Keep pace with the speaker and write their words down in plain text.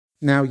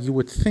Now, you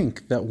would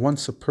think that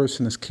once a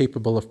person is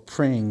capable of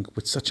praying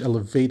with such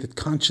elevated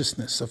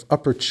consciousness of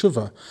upper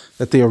tshuva,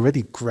 that they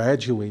already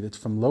graduated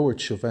from lower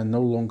tshuva and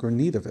no longer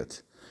need of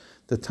it.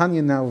 The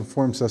Tanya now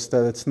informs us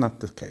that it's not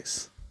the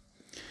case.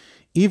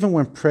 Even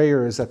when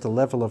prayer is at the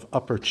level of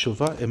upper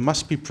tshuva, it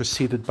must be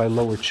preceded by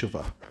lower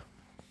tshuva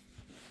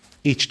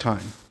each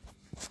time.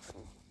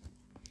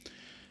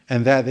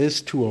 And that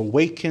is to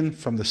awaken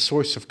from the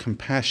source of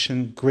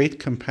compassion, great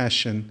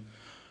compassion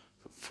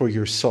for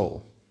your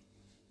soul.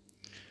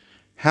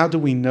 How do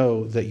we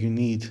know that you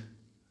need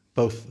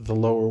both the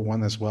lower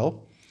one as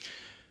well?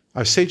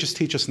 Our sages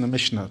teach us in the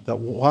Mishnah that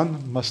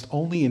one must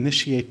only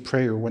initiate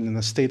prayer when in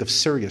a state of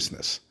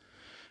seriousness.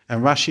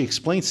 And Rashi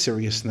explains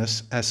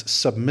seriousness as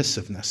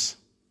submissiveness,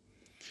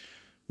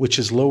 which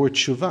is lower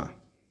tshuva,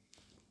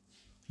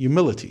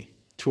 humility,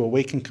 to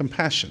awaken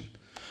compassion.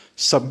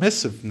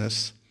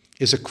 Submissiveness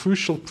is a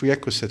crucial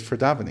prerequisite for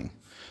davening.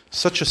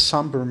 Such a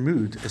somber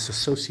mood is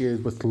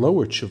associated with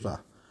lower tshuva,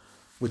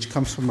 which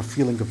comes from a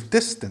feeling of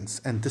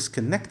distance and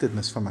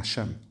disconnectedness from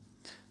Hashem,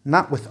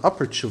 not with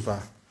upper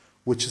tshuva,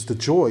 which is the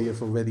joy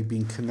of already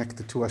being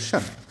connected to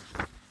Hashem.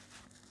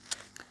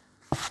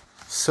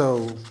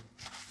 So,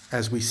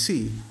 as we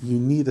see, you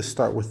need to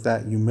start with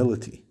that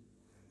humility.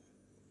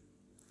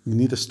 You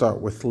need to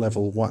start with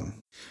level 1.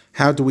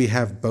 How do we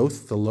have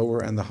both, the lower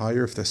and the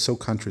higher, if they're so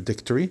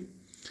contradictory?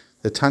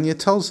 The Tanya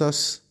tells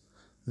us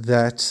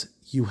that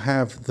you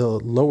have the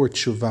lower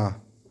tshuva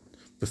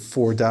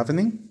before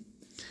davening,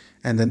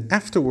 and then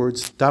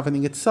afterwards,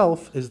 davening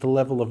itself is the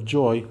level of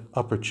joy,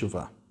 upper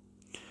tshuva.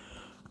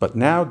 But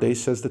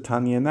nowadays, says the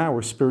Tanya, now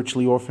we're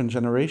spiritually orphan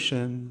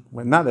generation,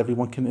 where not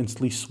everyone can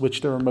instantly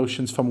switch their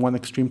emotions from one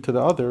extreme to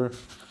the other.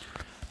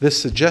 This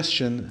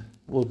suggestion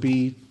will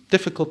be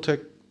difficult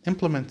to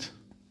implement.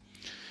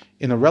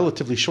 In a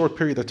relatively short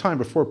period of time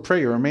before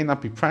prayer, it may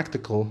not be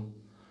practical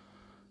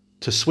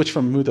to switch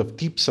from a mood of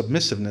deep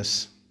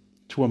submissiveness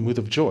to a mood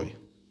of joy.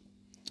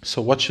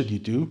 So what should you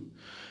do?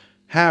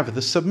 Have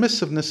the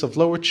submissiveness of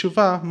lower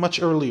tshuva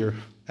much earlier,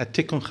 at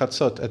Tikkun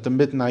Chatzot, at the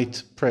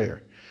midnight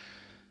prayer.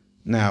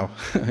 Now,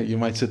 you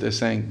might sit there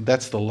saying,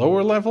 that's the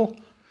lower level?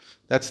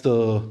 That's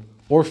the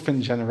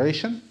orphan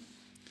generation?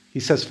 He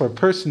says, for a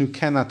person who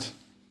cannot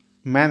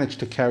manage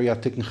to carry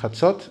out Tikkun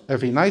Chatzot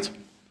every night,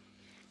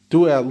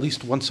 do it at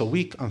least once a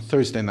week on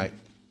Thursday night.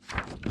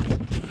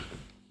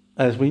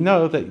 As we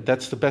know,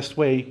 that's the best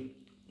way,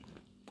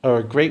 or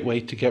a great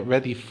way to get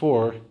ready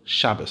for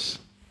Shabbos.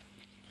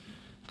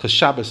 Because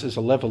Shabbos is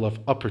a level of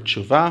upper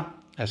tshuva.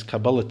 As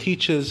Kabbalah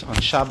teaches, on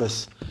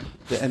Shabbos,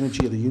 the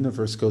energy of the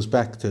universe goes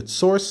back to its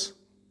source,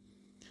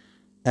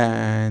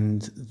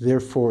 and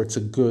therefore it's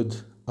a good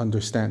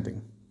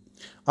understanding.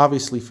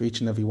 Obviously, for each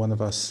and every one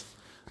of us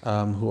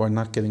who are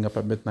not getting up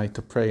at midnight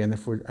to pray, and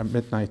if we're at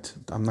midnight,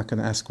 I'm not going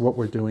to ask what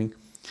we're doing.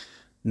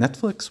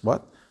 Netflix?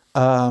 What?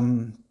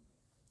 The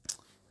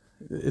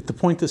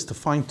point is to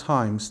find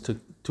times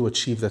to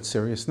achieve that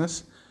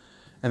seriousness,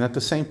 and at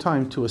the same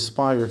time to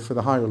aspire for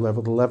the higher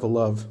level, the level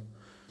of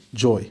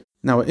joy.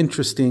 Now, an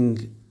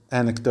interesting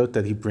anecdote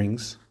that he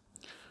brings.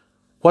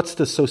 What's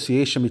the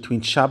association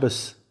between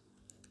Shabbos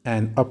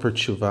and upper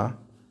tshuva?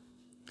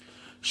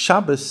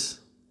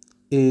 Shabbos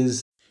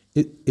is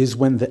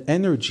when the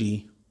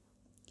energy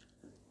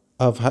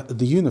of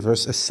the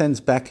universe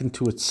ascends back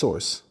into its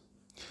source.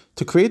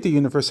 To create the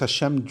universe,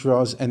 Hashem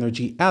draws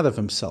energy out of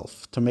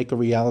himself to make a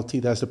reality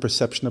that has the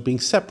perception of being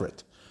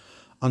separate.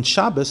 On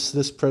Shabbos,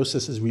 this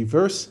process is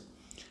reversed,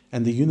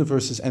 and the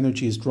universe's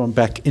energy is drawn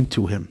back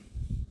into him.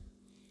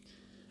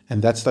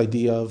 And that's the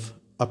idea of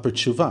upper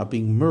tshuva,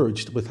 being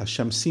merged with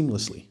Hashem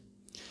seamlessly.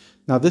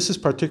 Now, this is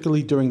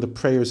particularly during the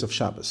prayers of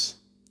Shabbos.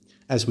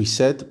 As we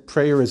said,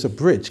 prayer is a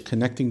bridge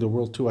connecting the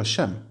world to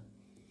Hashem.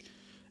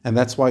 And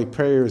that's why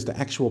prayer is the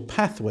actual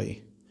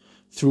pathway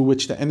through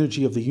which the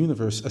energy of the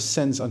universe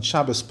ascends on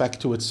Shabbos back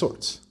to its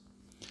source.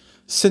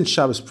 Since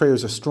Shabbos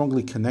prayers are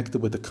strongly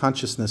connected with the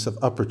consciousness of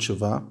upper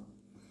tshuva,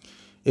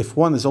 if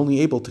one is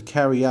only able to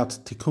carry out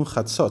Tikkun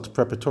Chatzot,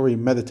 preparatory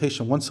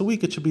meditation, once a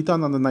week, it should be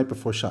done on the night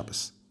before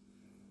Shabbos.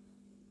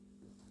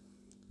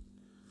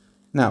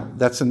 Now,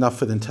 that's enough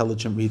for the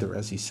intelligent reader,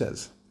 as he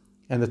says.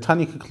 And the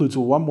Tanya concludes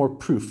with one more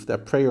proof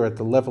that prayer at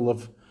the level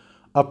of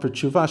upper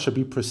tshuva should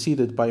be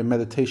preceded by a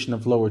meditation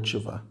of lower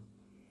tshuva.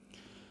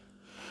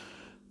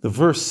 The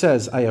verse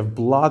says, I have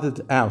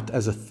blotted out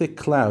as a thick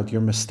cloud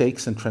your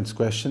mistakes and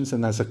transgressions,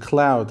 and as a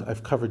cloud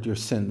I've covered your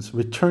sins.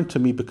 Return to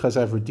me because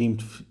I've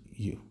redeemed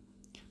you.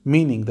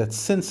 Meaning that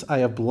since I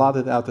have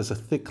blotted out as a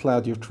thick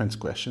cloud your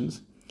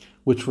transgressions,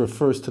 which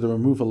refers to the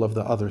removal of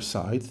the other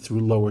side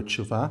through lower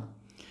tshuva,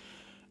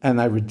 and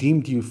I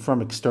redeemed you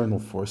from external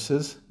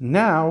forces,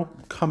 now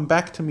come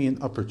back to me in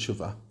upper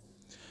tshuva.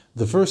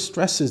 The verse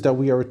stresses that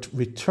we are to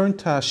return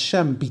to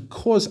Hashem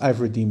because I've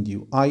redeemed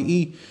you,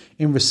 i.e.,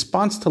 in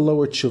response to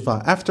lower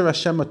tshuva. After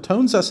Hashem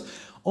atones us,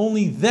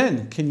 only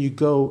then can you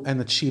go and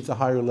achieve the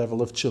higher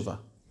level of tshuva.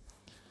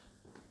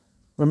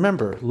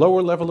 Remember,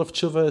 lower level of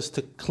tshuva is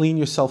to clean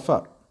yourself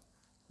up.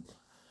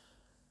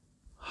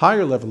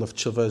 Higher level of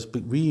tshuva is to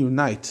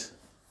reunite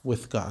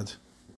with God.